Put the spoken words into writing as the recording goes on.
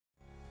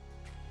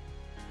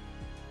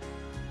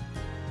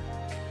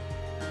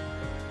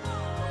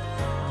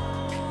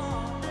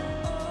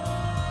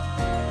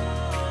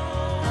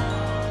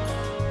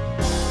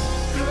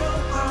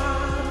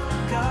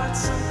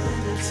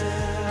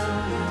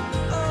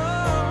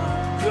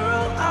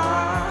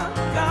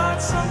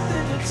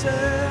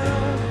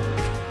myself.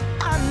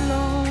 I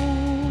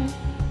know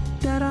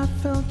that I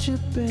felt you,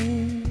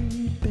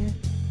 baby.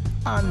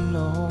 I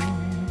know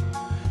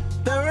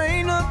there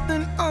ain't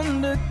nothing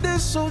under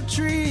this old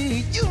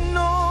tree. You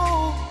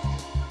know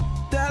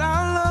that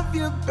I love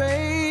you,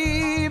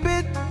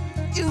 baby.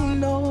 You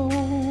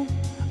know.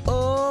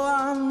 Oh,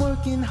 I'm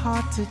working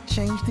hard to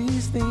change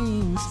these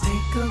things.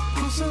 Take a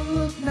closer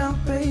look now,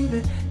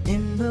 baby.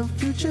 In the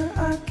future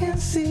I can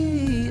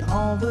see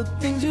all the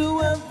things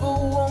you ever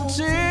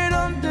wanted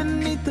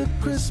underneath the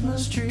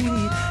Christmas tree.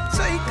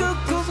 Take a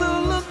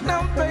closer look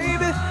now,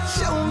 baby.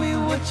 Show me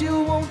what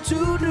you want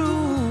to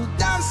do.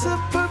 That's a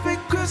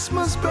perfect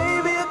Christmas,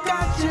 baby. I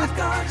got you, I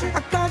got you,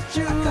 I got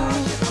you, I got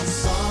you. I'm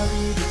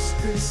sorry this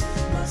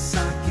Christmas I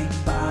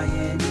can't buy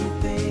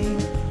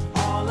anything.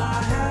 All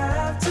I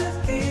have to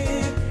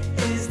give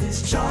is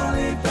this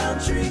Charlie Brown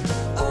tree.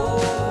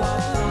 Oh, I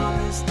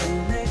promise the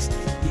next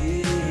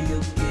year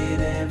you'll get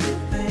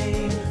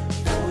everything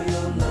for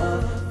your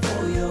love,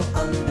 for your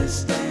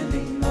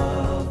understanding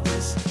of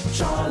this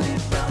Charlie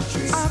Brown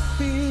tree. I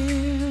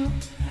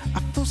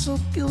feel so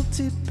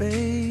guilty,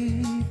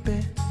 baby.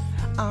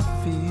 I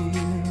feel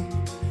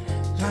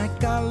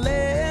like I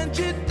let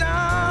you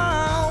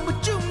down,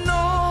 but you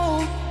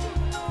know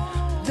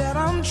that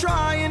I'm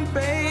trying,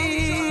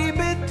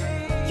 baby.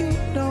 You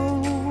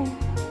know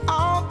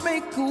I'll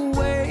make a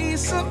way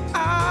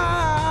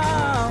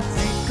somehow.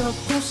 Take a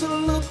closer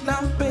look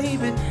now,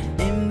 baby.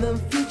 In the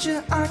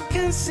future I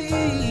can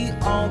see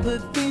all the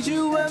things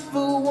you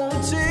ever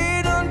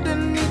wanted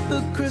underneath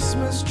the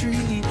Christmas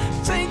tree.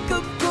 Take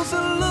a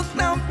closer look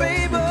now,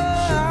 baby.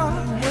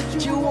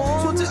 What you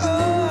want to it's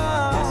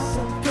a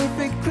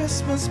perfect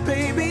Christmas,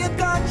 baby. I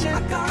got you,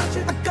 I got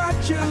you, I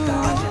got you, I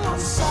got you. I'm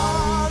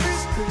sorry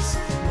this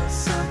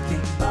Christmas I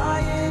can't buy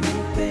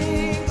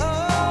anything.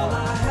 All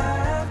I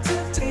have to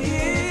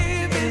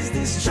give is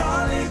this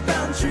Charlie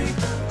Brown tree.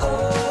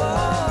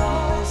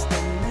 Oh, it's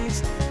the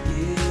next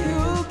year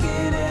you'll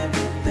get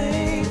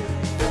everything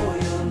for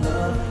your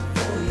love,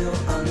 for your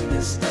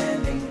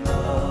understanding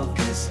of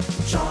this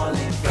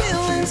Charlie Brown tree.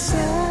 Feeling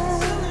sad,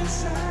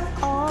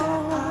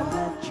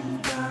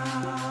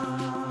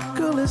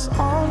 girl, it's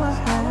all I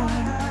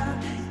have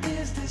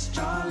is this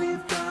Charlie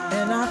Brown,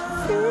 and I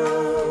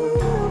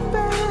feel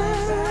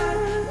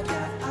bad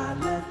that I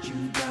let you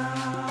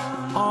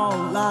down.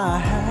 All I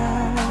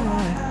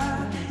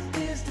have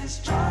is this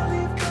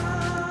Charlie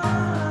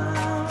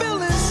Brown.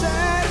 Feeling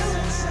sad,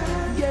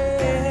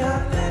 yeah. I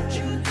let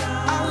you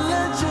down. I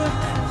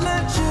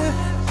let you,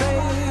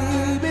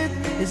 baby.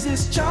 Is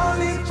this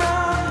Charlie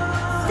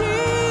Brown?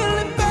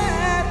 Feeling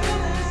bad.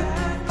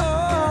 Oh,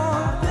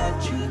 I let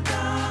you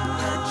down.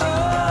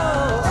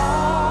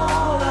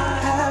 All I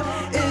have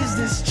is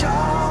this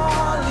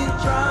Charlie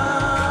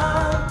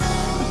Brown.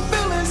 I'm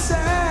feeling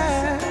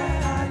sad.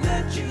 I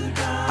let you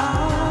down. I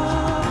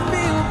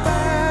feel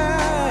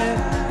bad.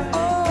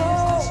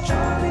 Oh, is this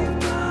Charlie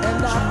Brown?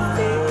 And I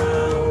feel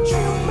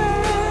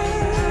bad.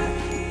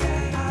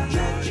 I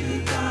let you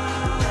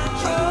down.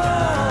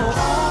 Oh,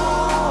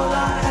 all I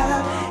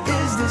have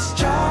is this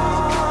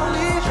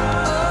Charlie.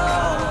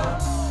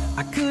 Oh, I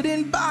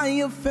couldn't buy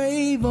your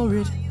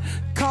favorite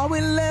car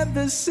with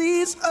leather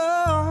seats.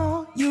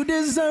 Oh, you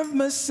deserve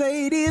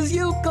Mercedes.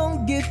 You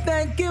gon' get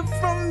that gift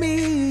from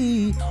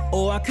me.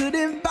 Oh, I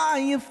couldn't buy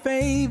your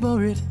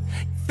favorite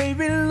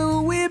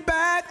Louis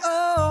bag.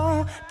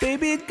 Oh,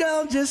 baby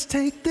girl, just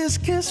take this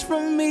kiss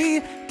from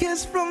me,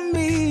 kiss from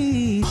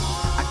me.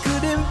 I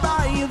couldn't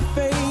buy your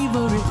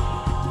favorite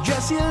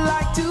dress you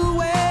like to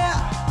wear.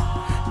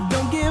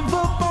 Don't give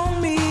up on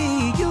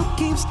me. You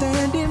keep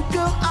standing,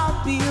 girl,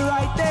 I'll be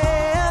right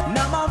there.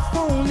 Now my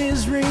phone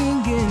is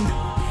ringing.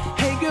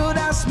 Hey girl,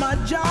 that's my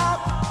job.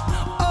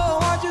 Oh,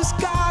 I just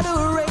got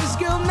a raise,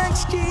 girl,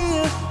 next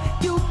year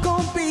you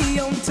gon' be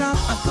on top.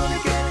 I'm gonna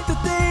get the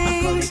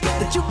things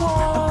that you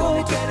want. I'm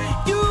gonna get it.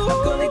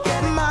 I'm gonna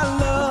get it. My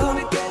love. I'm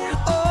gonna get it.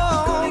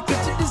 Oh,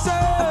 that you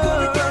deserve. I'm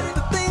gonna get it.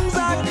 The things I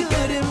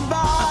couldn't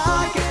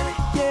buy.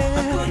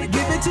 Yeah,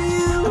 give it to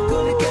you. I'm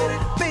gonna get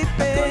it,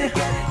 baby.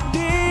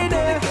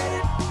 Dinner.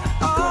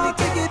 Oh,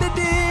 take you to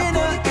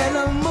dinner and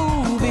a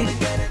movie.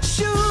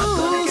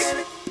 Shoes.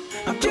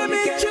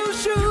 Jimmy Choo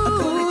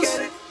shoes.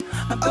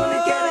 I'm gonna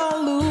get it.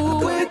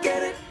 Louis.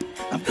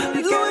 I'm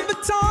gonna get it. Louis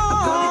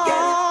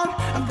Vuitton.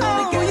 I'm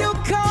gonna get your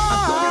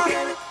car.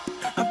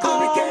 I'm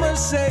gonna get it.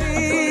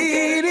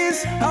 Mercedes.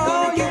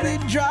 Oh, you be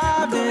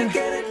driving.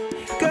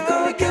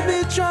 Girl, you be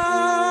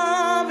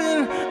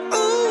driving.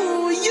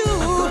 Ooh, you.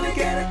 I'm gonna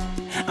get it.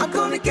 I'm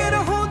gonna get a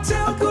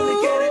hotel. I'm gonna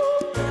get it.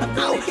 I'm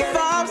gonna get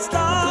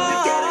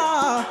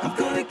 5-star. I'm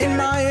gonna get in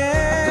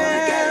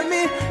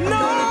Miami. No,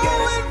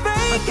 in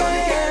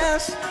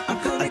Vegas. I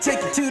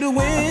take you to the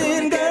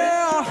wind,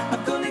 girl.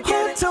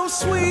 Hotel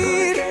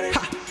suite.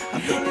 Ha.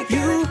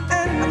 You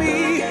and me.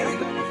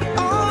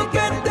 Oh,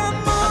 get that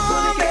money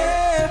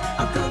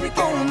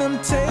on them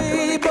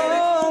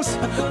tables.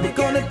 We're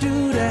gonna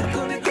do that.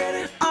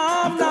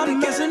 I'm not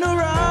messing around.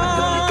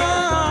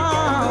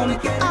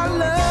 I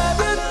love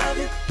it.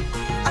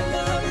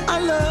 I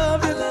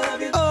love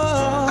it. Oh,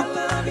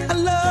 I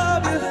love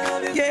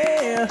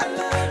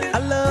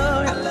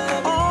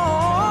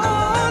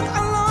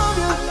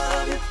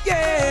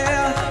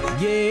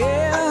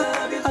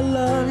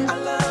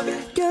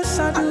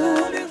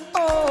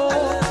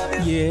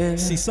Yeah.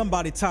 See,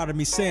 somebody tired of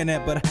me saying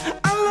that, but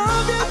I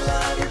love you,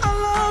 I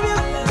love you,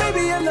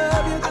 baby, I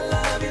love you, I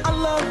love you, I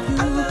love you,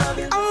 I love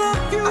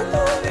you, I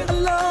love you, I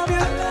love you,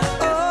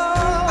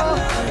 oh,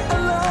 I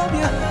love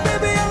you,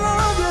 baby, I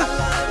love you,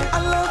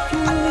 I love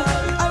you,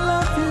 I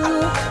love you,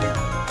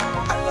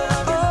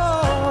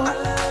 oh,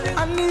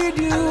 I need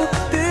you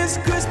this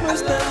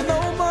Christmas. There's no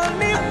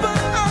money, but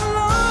I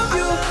love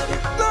you,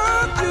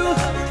 love you,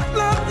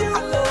 love you,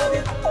 love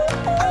you,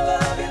 I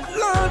love you,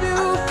 love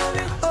you,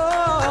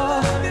 oh,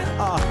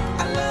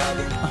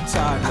 I'm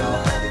tired,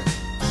 y'all.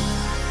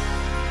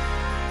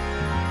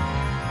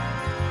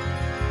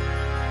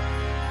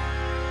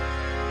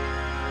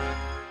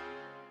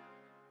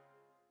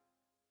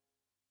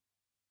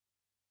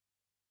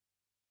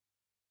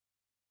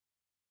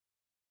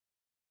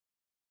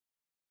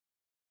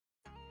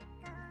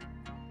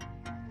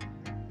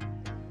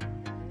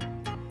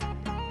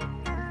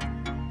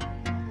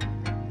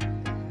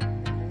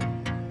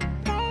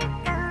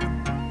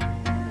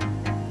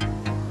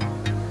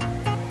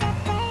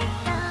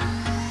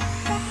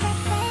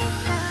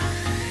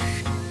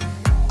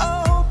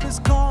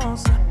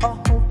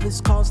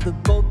 Cause the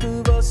both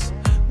of us,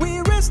 we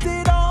risked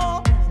it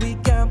all. We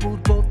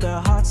gambled both our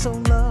hearts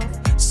on love.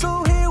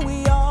 So here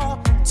we are,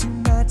 too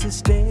mad to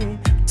stay,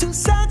 too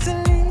sad to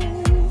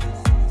leave.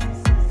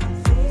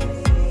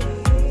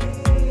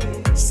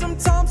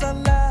 Sometimes I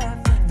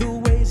laugh, the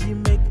ways you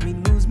make me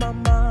lose my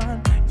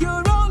mind.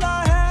 You're all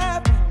I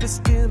have, but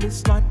still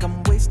it's like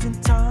I'm wasting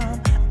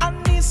time. I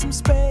need some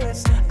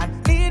space, I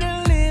need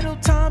a little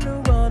time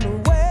to run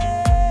away.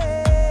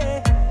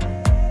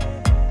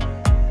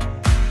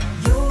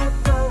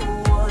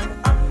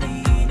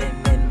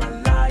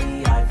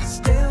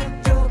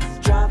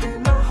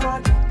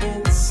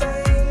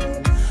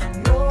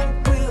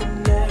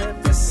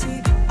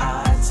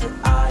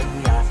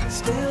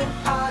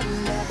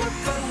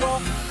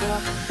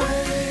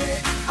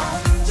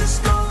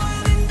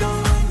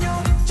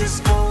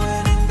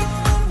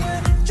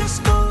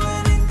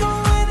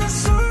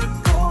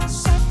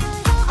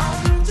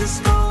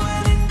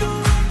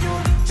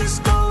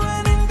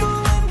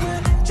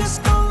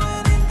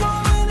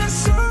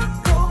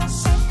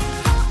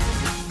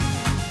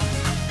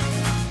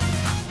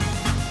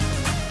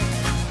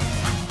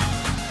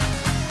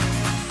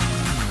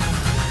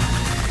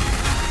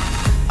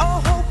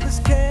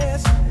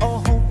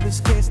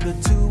 The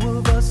two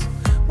of us,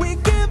 we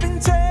give and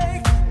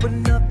take, but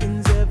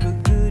nothing's ever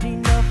good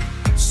enough.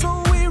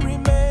 So we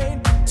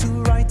remain,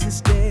 too right to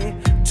stay,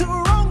 too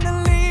wrong to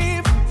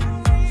leave.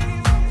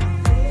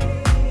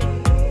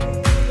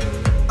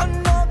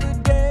 Another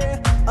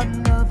day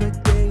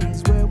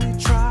is where we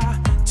try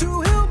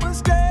to heal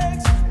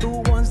mistakes, the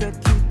ones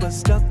that keep us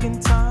stuck in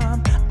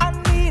time. I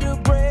need a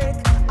break,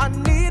 I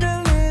need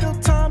a little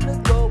time to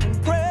go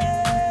and pray.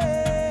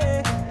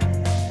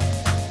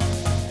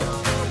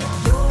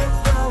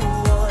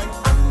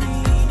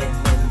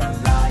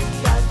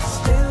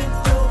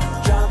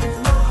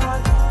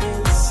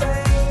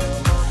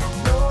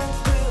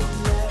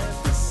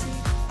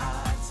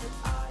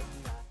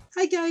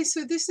 Hi guys,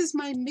 so this is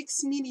my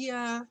mixed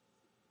media,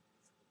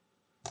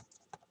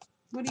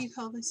 what do you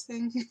call this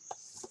thing?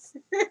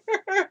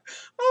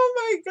 Oh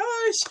my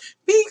gosh,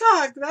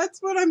 peacock, that's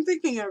what I'm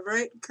thinking of,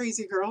 right?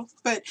 Crazy girl.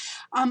 But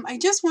I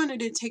just wanted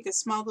to take a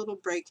small little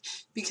break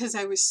because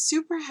I was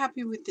super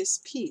happy with this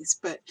piece,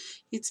 but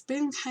it's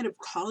been kind of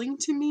calling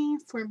to me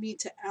for me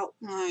to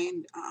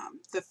outline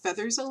the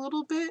feathers a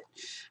little bit.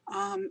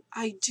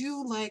 I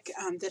do like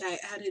that I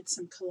added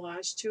some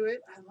collage to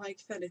it. I like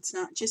that it's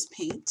not just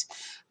paint,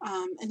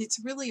 and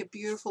it's really a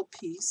beautiful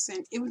piece,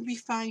 and it would be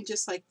fine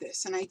just like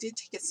this. And I did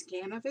take a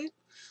scan of it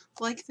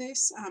like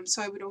this,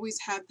 so I would always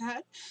have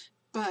that,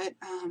 but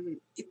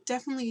it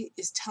definitely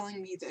is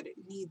telling me that it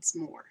needs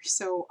more.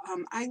 So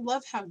I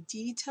love how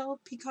detailed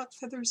peacock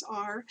feathers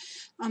are,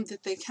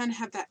 that they kind of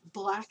have that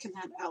black and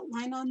that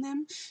outline on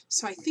them.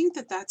 So I think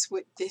that that's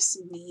what this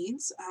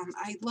needs.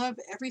 I love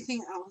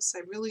everything else,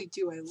 I really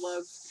do. I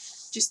love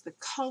just the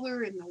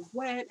color and the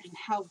wet and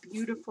how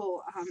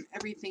beautiful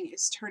everything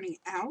is turning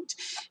out.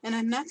 And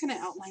I'm not going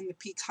to outline the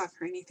peacock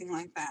or anything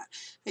like that.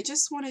 I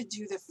just want to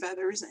do the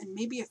feathers and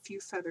maybe a few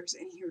feathers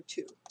in here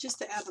too, just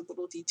to add a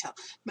little detail.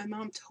 My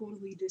mom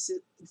totally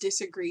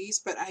disagrees,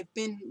 but I've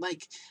been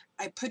like,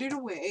 I put it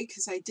away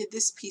because I did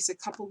this piece a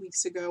couple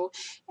weeks ago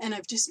and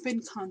I've just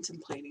been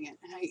contemplating it.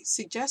 And I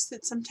suggest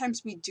that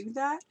sometimes we do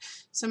that.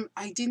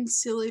 I didn't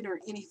seal it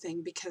or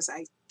anything because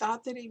I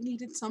thought that it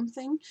needed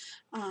something.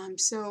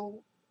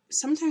 So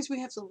sometimes we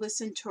have to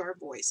listen to our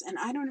voice, and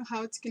I don't know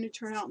how it's going to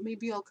turn out.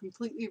 Maybe I'll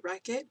completely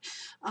wreck it,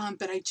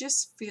 but I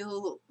just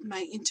feel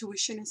my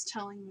intuition is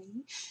telling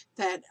me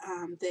that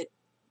that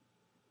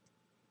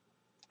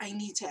I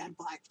need to add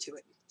black to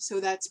it. So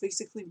that's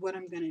basically what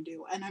I'm going to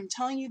do. And I'm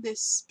telling you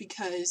this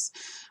because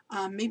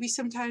maybe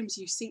sometimes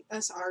you see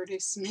us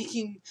artists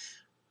making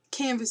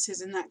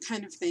canvases and that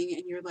kind of thing,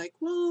 and you're like,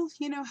 well,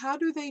 you know, how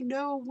do they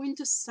know when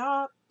to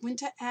stop, when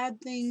to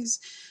add things,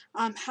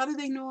 how do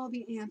they know all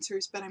the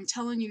answers? But I'm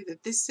telling you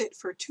that this sit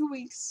for 2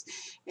 weeks,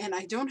 and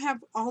I don't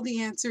have all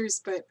the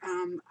answers, but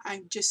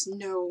I just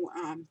know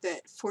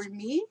that for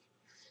me,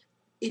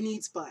 it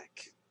needs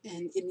black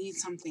and it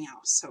needs something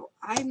else. So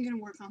I'm going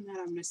to work on that.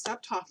 I'm going to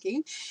stop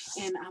talking,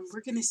 and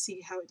we're going to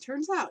see how it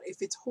turns out.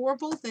 If it's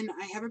horrible, then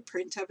I have a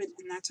print of it,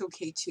 and that's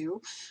okay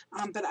too.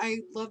 But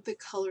I love the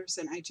colors,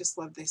 and I just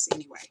love this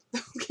anyway.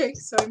 Okay,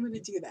 so I'm going to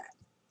do that.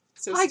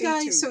 So hi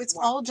guys, tuned. So it's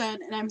all done,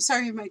 and I'm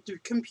sorry my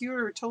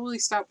computer totally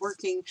stopped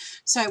working,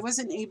 so I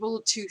wasn't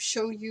able to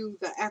show you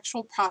the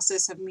actual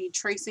process of me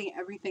tracing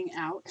everything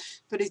out,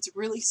 but it's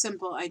really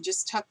simple. I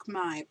just tuck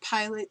my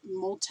Pilot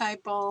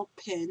multi-ball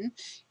pin.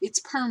 It's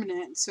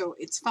permanent, so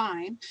it's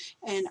fine,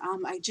 and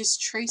I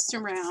just traced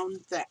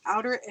around the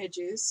outer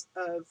edges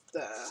of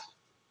the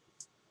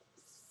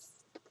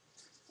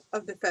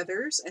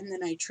feathers, and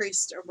then I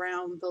traced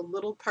around the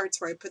little parts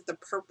where I put the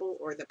purple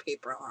or the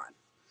paper on.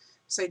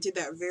 So I did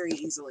that very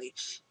easily.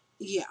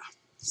 Yeah,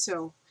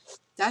 so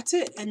that's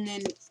it. And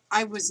then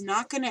I was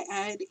not going to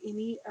add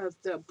any of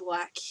the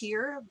black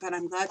here, but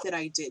I'm glad that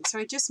I did. So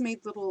I just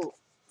made little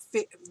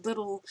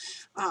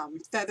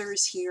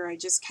feathers here. I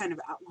just kind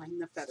of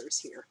outlined the feathers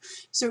here.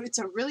 So it's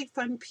a really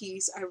fun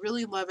piece. I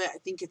really love it. I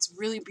think it's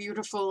really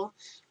beautiful.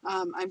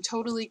 I'm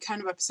totally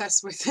kind of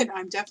obsessed with it.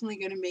 I'm definitely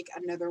going to make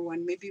another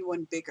one, maybe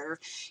one bigger.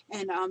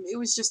 And it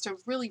was just a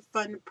really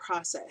fun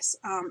process.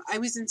 I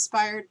was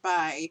inspired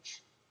by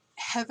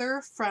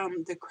Heather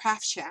from the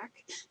Craft Shack,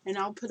 and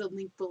I'll put a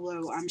link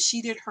below.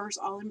 She did hers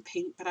all in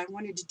paint, but I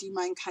wanted to do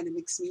mine kind of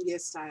mixed media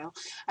style.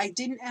 I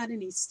didn't add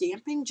any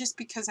stamping just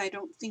because I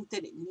don't think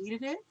that it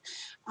needed it.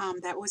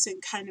 That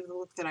wasn't kind of the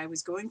look that I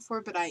was going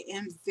for, but I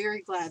am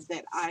very glad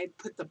that I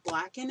put the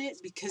black in it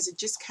because it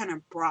just kind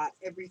of brought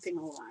everything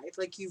alive.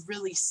 Like you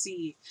really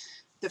see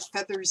the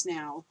feathers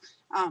now,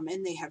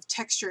 and they have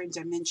texture and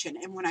dimension.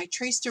 And when I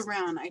traced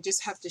around, I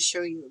just have to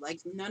show you, like,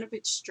 none of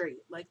it's straight.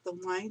 Like, the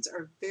lines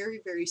are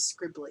very, very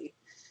scribbly,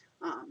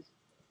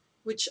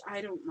 which I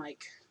don't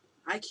like.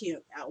 I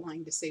can't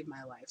outline to save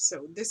my life.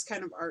 So this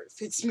kind of art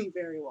fits me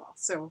very well.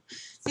 So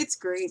it's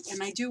great.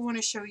 And I do want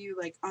to show you,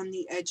 like, on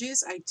the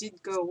edges, I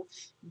did go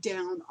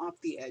down off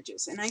the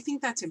edges. And I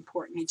think that's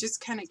important. It just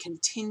kind of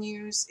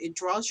continues. It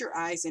draws your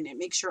eyes, and it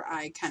makes your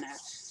eye kind of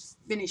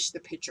finish the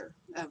picture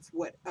of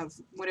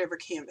whatever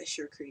canvas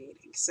you're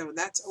creating. So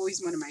that's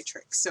always one of my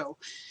tricks. So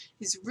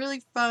it's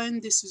really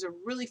fun. This was a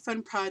really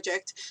fun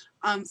project.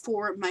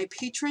 For my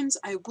patrons,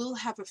 I will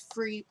have a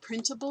free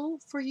printable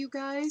for you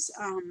guys,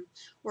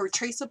 or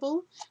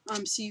traceable,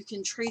 so you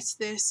can trace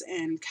this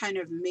and kind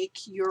of make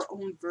your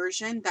own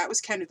version. That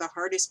was kind of the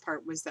hardest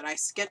part, was that I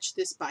sketched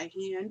this by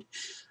hand,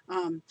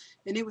 and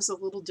it was a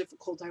little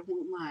difficult, I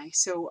won't lie.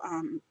 So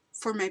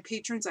for my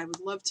patrons, I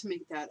would love to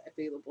make that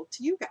available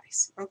to you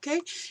guys,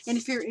 okay? And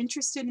if you're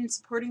interested in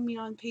supporting me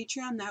on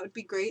Patreon, that would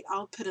be great.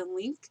 I'll put a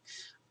link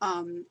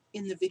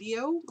in the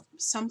video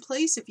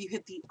someplace. If you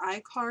hit the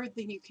iCard,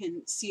 then you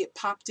can see it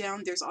pop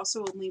down. There's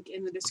also a link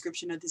in the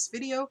description of this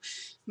video.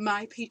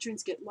 My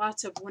patrons get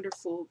lots of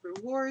wonderful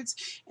rewards,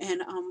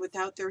 and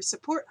without their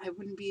support, I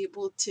wouldn't be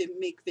able to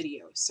make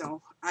videos.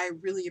 So I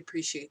really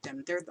appreciate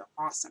them. They're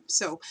awesome.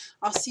 So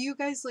I'll see you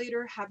guys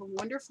later. Have a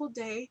wonderful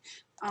day,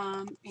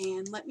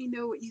 and let me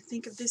know what you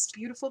think of this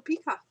beautiful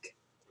peacock.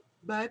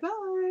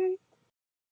 Bye-bye.